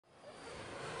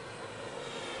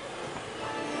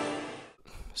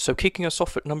So kicking us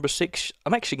off at number 6,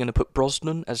 I'm actually going to put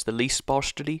Brosnan as the least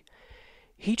bastardly.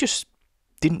 He just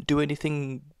didn't do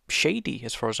anything shady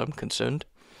as far as I'm concerned.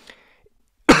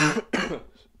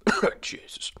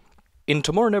 Jesus. In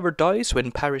Tomorrow Never Dies,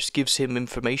 when Paris gives him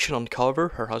information on Carver,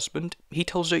 her husband, he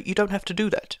tells her, you don't have to do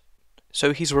that.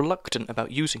 So he's reluctant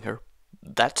about using her.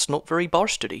 That's not very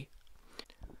bastardly.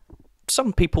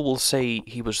 Some people will say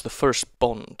he was the first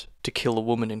Bond to kill a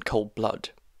woman in cold blood.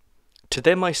 To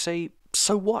them I say,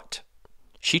 so what?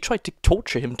 She tried to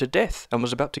torture him to death and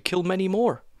was about to kill many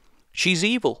more. She's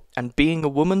evil, and being a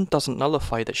woman doesn't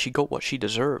nullify that she got what she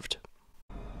deserved.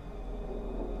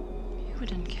 You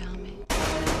wouldn't kill me.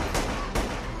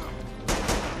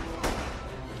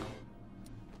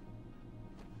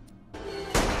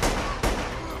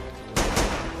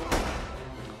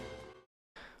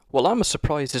 Well, I'm as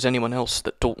surprised as anyone else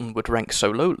that Dalton would rank so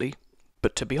lowly,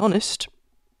 but to be honest,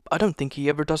 I don't think he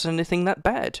ever does anything that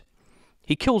bad.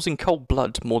 He kills in cold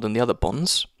blood more than the other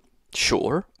Bonds,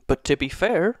 sure, but to be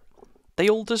fair, they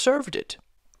all deserved it.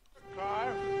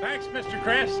 Thanks, Mr.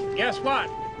 Chris. Guess what?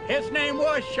 His name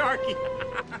was Sharky.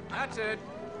 That's it.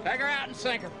 Take her out and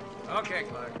sink her. Okay,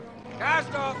 Clark.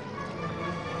 Cast off.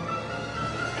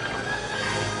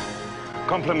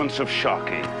 Compliments of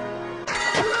Sharky.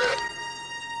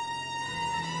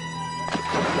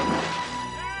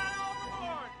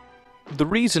 The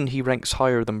reason he ranks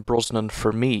higher than Brosnan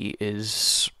for me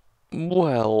is,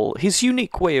 well, his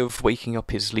unique way of waking up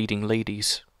his leading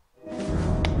ladies.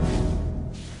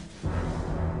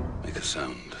 Make a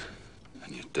sound,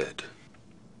 and you're dead.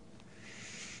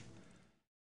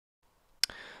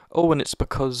 Oh, and it's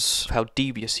because of how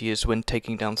devious he is when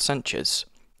taking down Sanchez,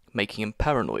 making him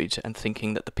paranoid and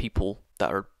thinking that the people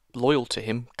that are loyal to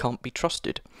him can't be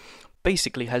trusted.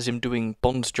 Basically has him doing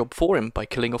Bond's job for him by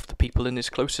killing off the people in his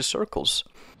closest circles.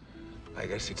 I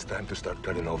guess it's time to start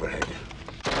turning overhead.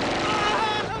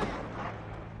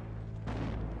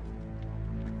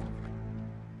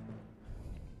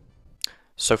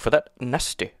 So for that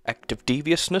nasty act of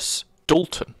deviousness,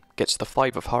 Dalton gets the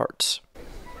 5 of hearts.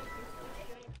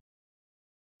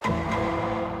 I'm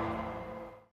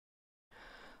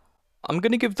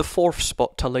going to give the 4th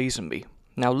spot to Lazenby.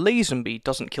 Now, Lazenby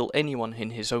doesn't kill anyone in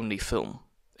his only film,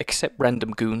 except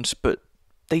random goons, but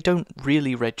they don't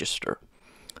really register.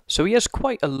 So he has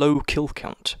quite a low kill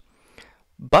count.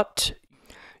 But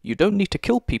you don't need to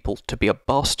kill people to be a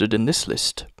bastard in this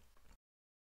list.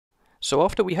 So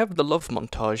after we have the love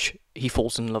montage, he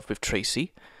falls in love with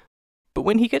Tracy, but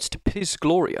when he gets to Piz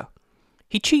Gloria,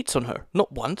 he cheats on her,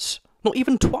 not once, not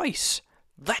even twice.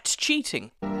 That's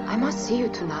cheating. I must see you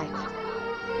tonight.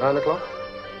 9 o'clock?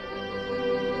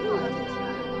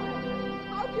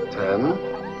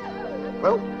 10.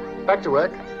 Well, back to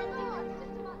work.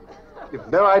 You've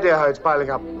no idea how it's piling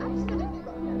up.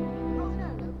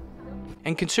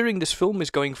 And considering this film is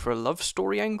going for a love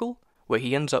story angle, where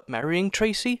he ends up marrying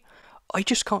Tracy, I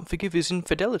just can't forgive his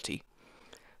infidelity.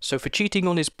 So for cheating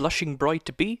on his blushing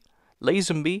bride-to-be,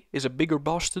 Lazenby is a bigger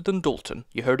bastard than Dalton.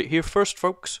 You heard it here first,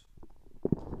 folks.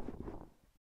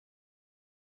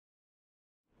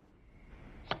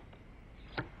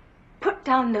 Put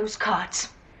down those cards.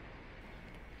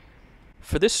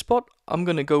 For this spot, I'm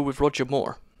gonna go with Roger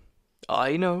Moore.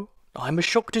 I know, I'm as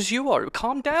shocked as you are.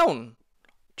 Calm down.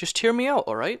 Just hear me out,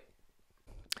 alright?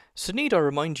 So need I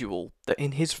remind you all that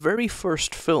in his very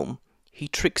first film, he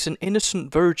tricks an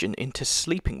innocent virgin into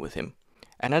sleeping with him.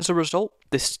 And as a result,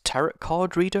 this tarot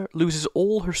card reader loses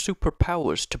all her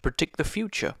superpowers to predict the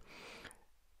future.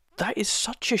 That is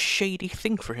such a shady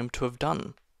thing for him to have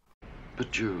done.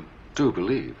 But you do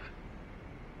believe.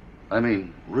 I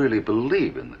mean, really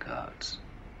believe in the cards.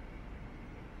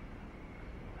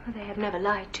 They have never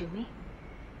lied to me.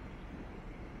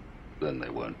 Then they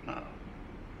won't know.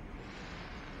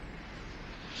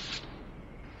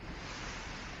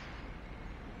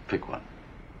 Pick one.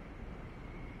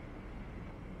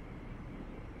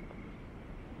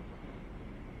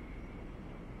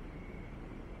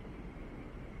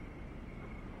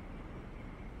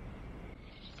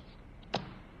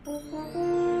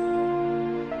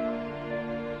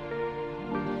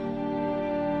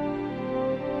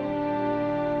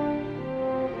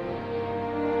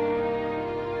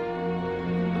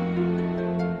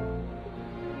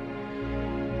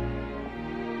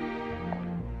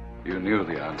 You knew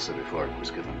the answer before it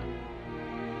was given.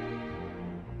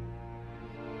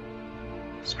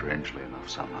 Strangely enough,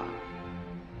 somehow.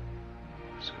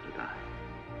 So did I.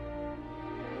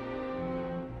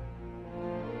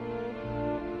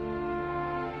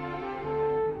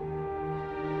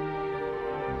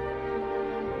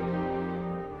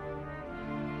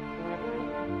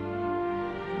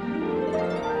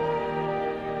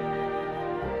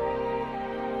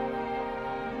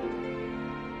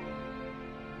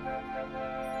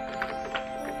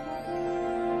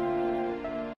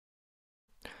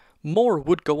 Moore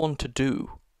would go on to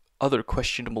do other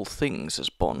questionable things as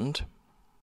Bond.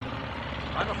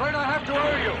 I'm afraid I have to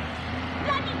urge you.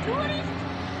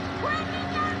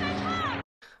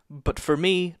 But for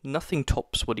me, nothing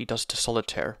tops what he does to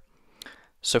Solitaire.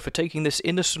 So for taking this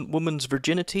innocent woman's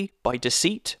virginity by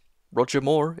deceit, Roger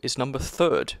Moore is number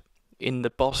 3rd in the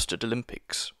Bastard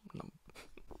Olympics.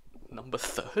 Number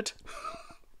 3rd?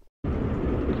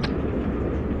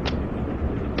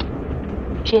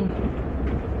 Gin.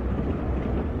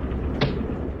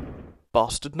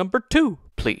 Bastard number 2,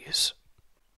 please.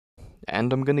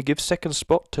 And I'm going to give second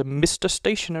spot to Mr.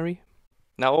 Stationery.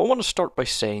 Now, I want to start by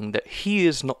saying that he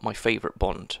is not my favourite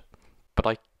Bond, but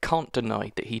I can't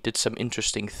deny that he did some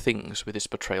interesting things with his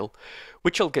portrayal,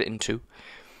 which I'll get into.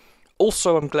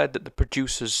 Also, I'm glad that the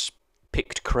producers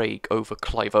picked Craig over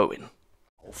Clive Owen.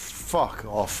 Oh, fuck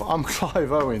off. I'm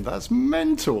Clive Owen. That's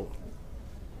mental.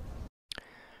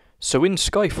 So in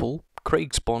Skyfall,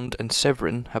 Craig's Bond and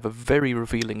Severin have a very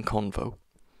revealing convo.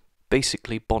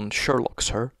 Basically, Bond Sherlocks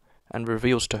her and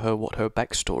reveals to her what her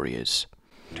backstory is.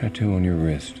 Tattoo on your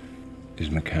wrist is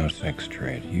Macau's sex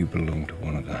trade. You belong to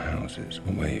one of the houses.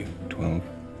 What were you, 12?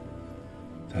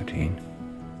 13?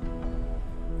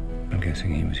 I'm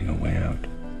guessing he was your way out.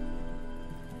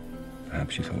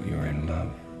 Perhaps you thought you were in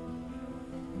love.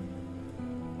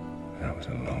 That was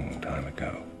a long time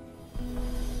ago.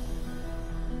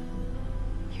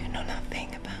 You know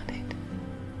nothing about it.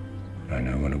 I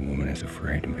know when a woman is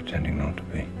afraid and pretending not to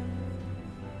be.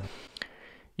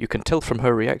 You can tell from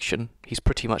her reaction, he's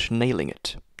pretty much nailing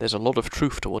it. There's a lot of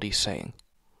truth to what he's saying.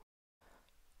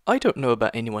 I don't know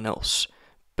about anyone else,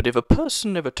 but if a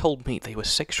person ever told me they were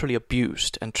sexually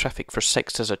abused and trafficked for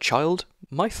sex as a child,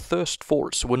 my first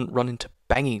thoughts wouldn't run into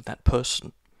banging that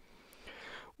person.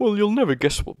 Well, you'll never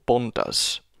guess what Bond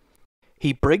does.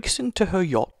 He breaks into her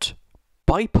yacht,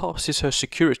 bypasses her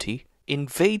security,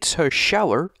 invades her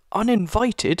shower,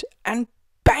 uninvited, and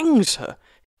bangs her.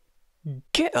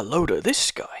 Get a load of this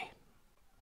guy.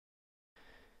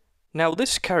 Now,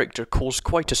 this character caused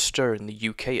quite a stir in the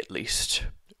UK at least,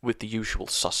 with the usual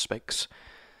suspects,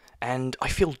 and I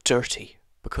feel dirty,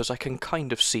 because I can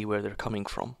kind of see where they're coming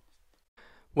from.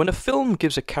 When a film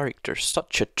gives a character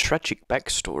such a tragic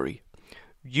backstory,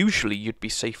 usually you'd be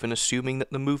safe in assuming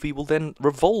that the movie will then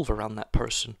revolve around that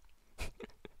person.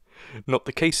 Not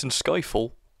the case in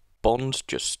Skyfall. Bond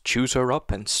just chews her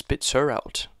up and spits her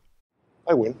out.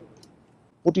 I win.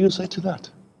 What do you say to that?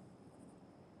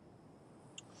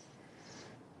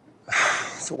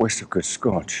 It's a waste of good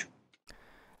scotch.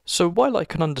 So while I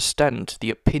can understand the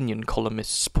opinion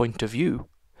columnist's point of view,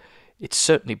 it's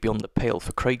certainly beyond the pale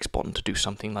for Craig's Bond to do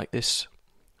something like this.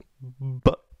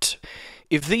 But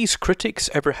if these critics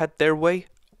ever had their way,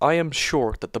 I am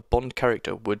sure that the Bond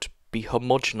character would be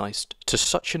homogenized to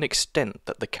such an extent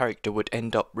that the character would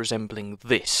end up resembling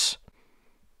this.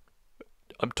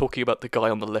 I'm talking about the guy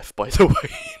on the left, by the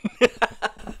way.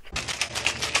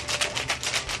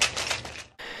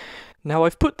 Now,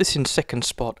 I've put this in second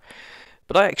spot,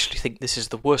 but I actually think this is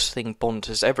the worst thing Bond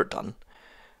has ever done.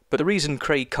 But the reason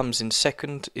Craig comes in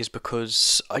second is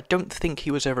because I don't think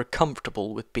he was ever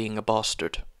comfortable with being a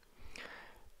bastard.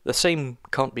 The same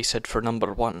can't be said for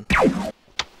number 1.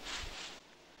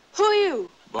 Who are you?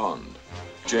 Bond.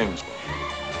 James.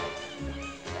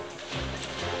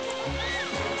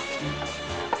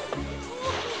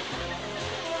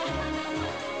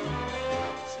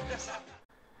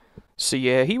 So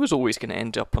yeah, he was always going to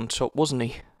end up on top, wasn't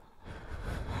he?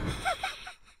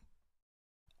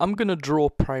 I'm going to draw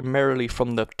primarily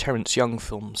from the Terence Young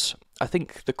films. I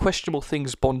think the questionable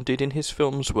things Bond did in his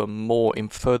films were more in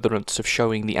furtherance of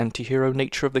showing the anti-hero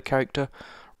nature of the character,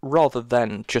 rather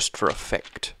than just for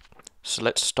effect. So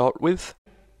let's start with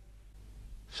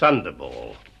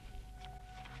Thunderball.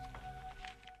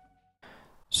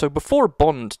 So before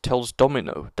Bond tells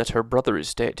Domino that her brother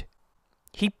is dead,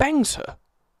 he bangs her.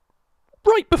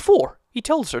 Right before he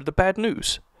tells her the bad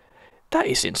news. That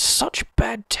is in such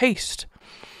bad taste.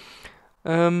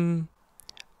 I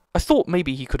thought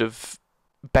maybe he could have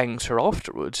banged her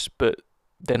afterwards, but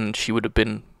then she would have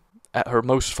been at her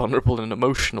most vulnerable and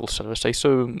emotional, so to say,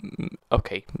 so,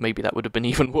 okay, maybe that would have been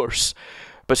even worse.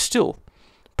 But still,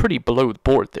 pretty below the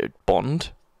board there,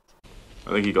 Bond.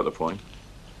 I think you got the point.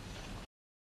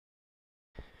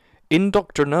 In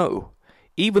Dr. No,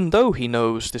 even though he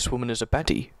knows this woman is a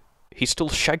baddie, he still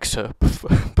shags her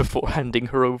before handing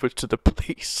her over to the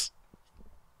police.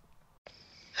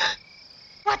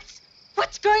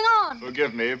 What's going on?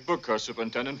 Forgive me, book her,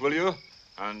 Superintendent, will you?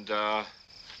 And,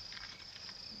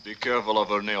 be careful of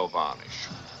her nail varnish.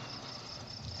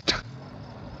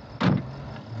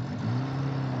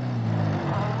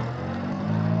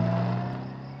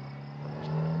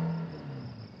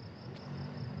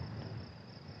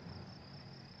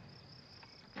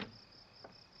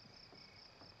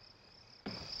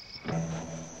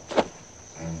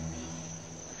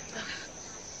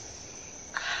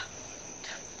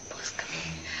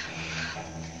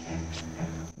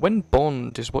 When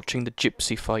Bond is watching the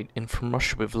gypsy fight in From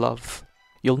Russia with Love,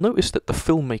 you'll notice that the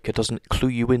filmmaker doesn't clue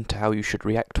you into how you should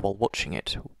react while watching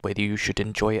it, whether you should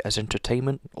enjoy it as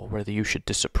entertainment or whether you should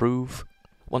disapprove.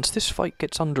 Once this fight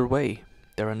gets underway,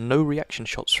 there are no reaction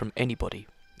shots from anybody,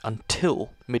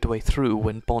 until midway through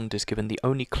when Bond is given the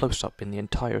only close-up in the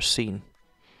entire scene.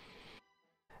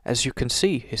 As you can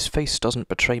see, his face doesn't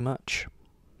betray much.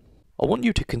 I want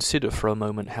you to consider for a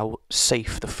moment how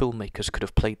safe the filmmakers could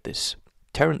have played this.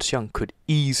 Terence Young could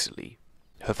easily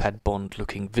have had Bond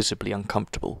looking visibly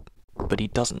uncomfortable, but he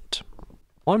doesn't.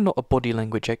 I'm not a body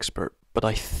language expert, but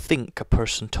I think a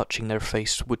person touching their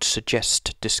face would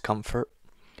suggest discomfort,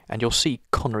 and you'll see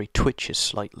Connery twitches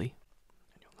slightly.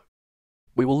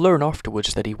 We will learn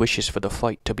afterwards that he wishes for the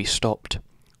fight to be stopped,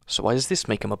 so why does this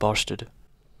make him a bastard?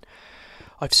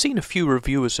 I've seen a few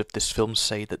reviewers of this film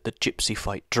say that the gypsy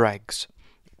fight drags.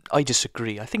 I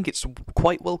disagree. I think it's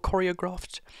quite well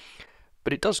choreographed,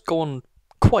 but it does go on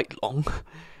quite long,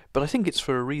 but I think it's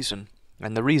for a reason,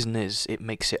 and the reason is it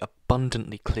makes it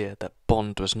abundantly clear that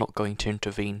Bond was not going to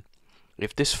intervene.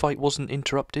 If this fight wasn't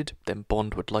interrupted, then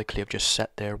Bond would likely have just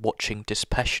sat there watching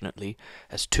dispassionately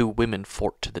as two women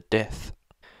fought to the death.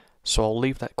 So I'll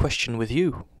leave that question with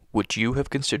you. Would you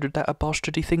have considered that a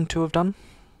bastardy thing to have done?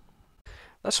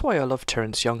 That's why I love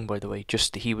Terence Young, by the way,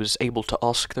 just that he was able to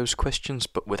ask those questions,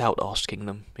 but without asking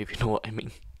them, if you know what I mean.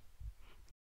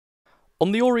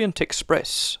 On the Orient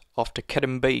Express, after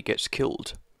Kerim Bey gets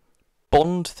killed,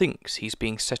 Bond thinks he's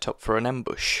being set up for an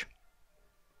ambush.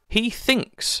 He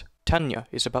thinks Tanya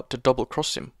is about to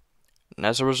double-cross him, and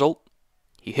as a result,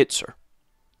 he hits her.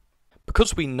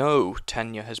 Because we know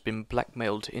Tanya has been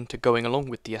blackmailed into going along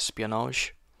with the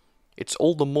espionage, it's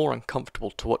all the more uncomfortable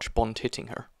to watch Bond hitting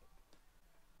her.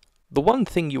 The one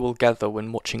thing you will gather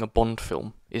when watching a Bond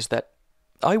film is that,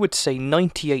 I would say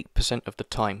 98% of the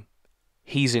time,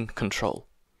 he's in control.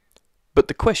 But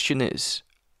the question is,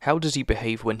 how does he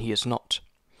behave when he is not?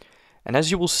 And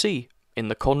as you will see, in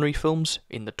the Connery films,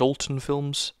 in the Dalton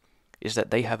films, is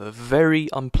that they have a very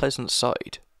unpleasant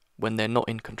side when they're not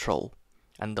in control,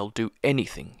 and they'll do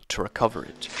anything to recover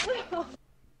it.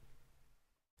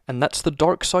 And that's the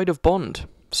dark side of Bond.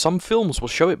 Some films will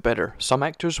show it better, some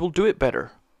actors will do it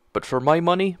better, but for my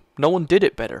money, no one did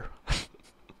it better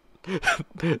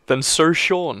than Sir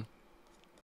Sean.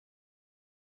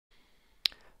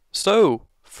 So,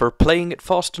 for playing it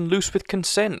fast and loose with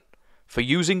consent, for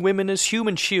using women as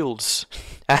human shields,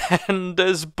 and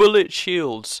as bullet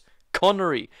shields,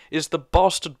 Connery is the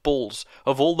bastard balls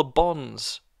of all the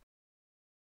Bonds.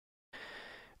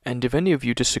 And if any of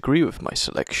you disagree with my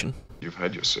selection... You've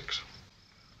had your six.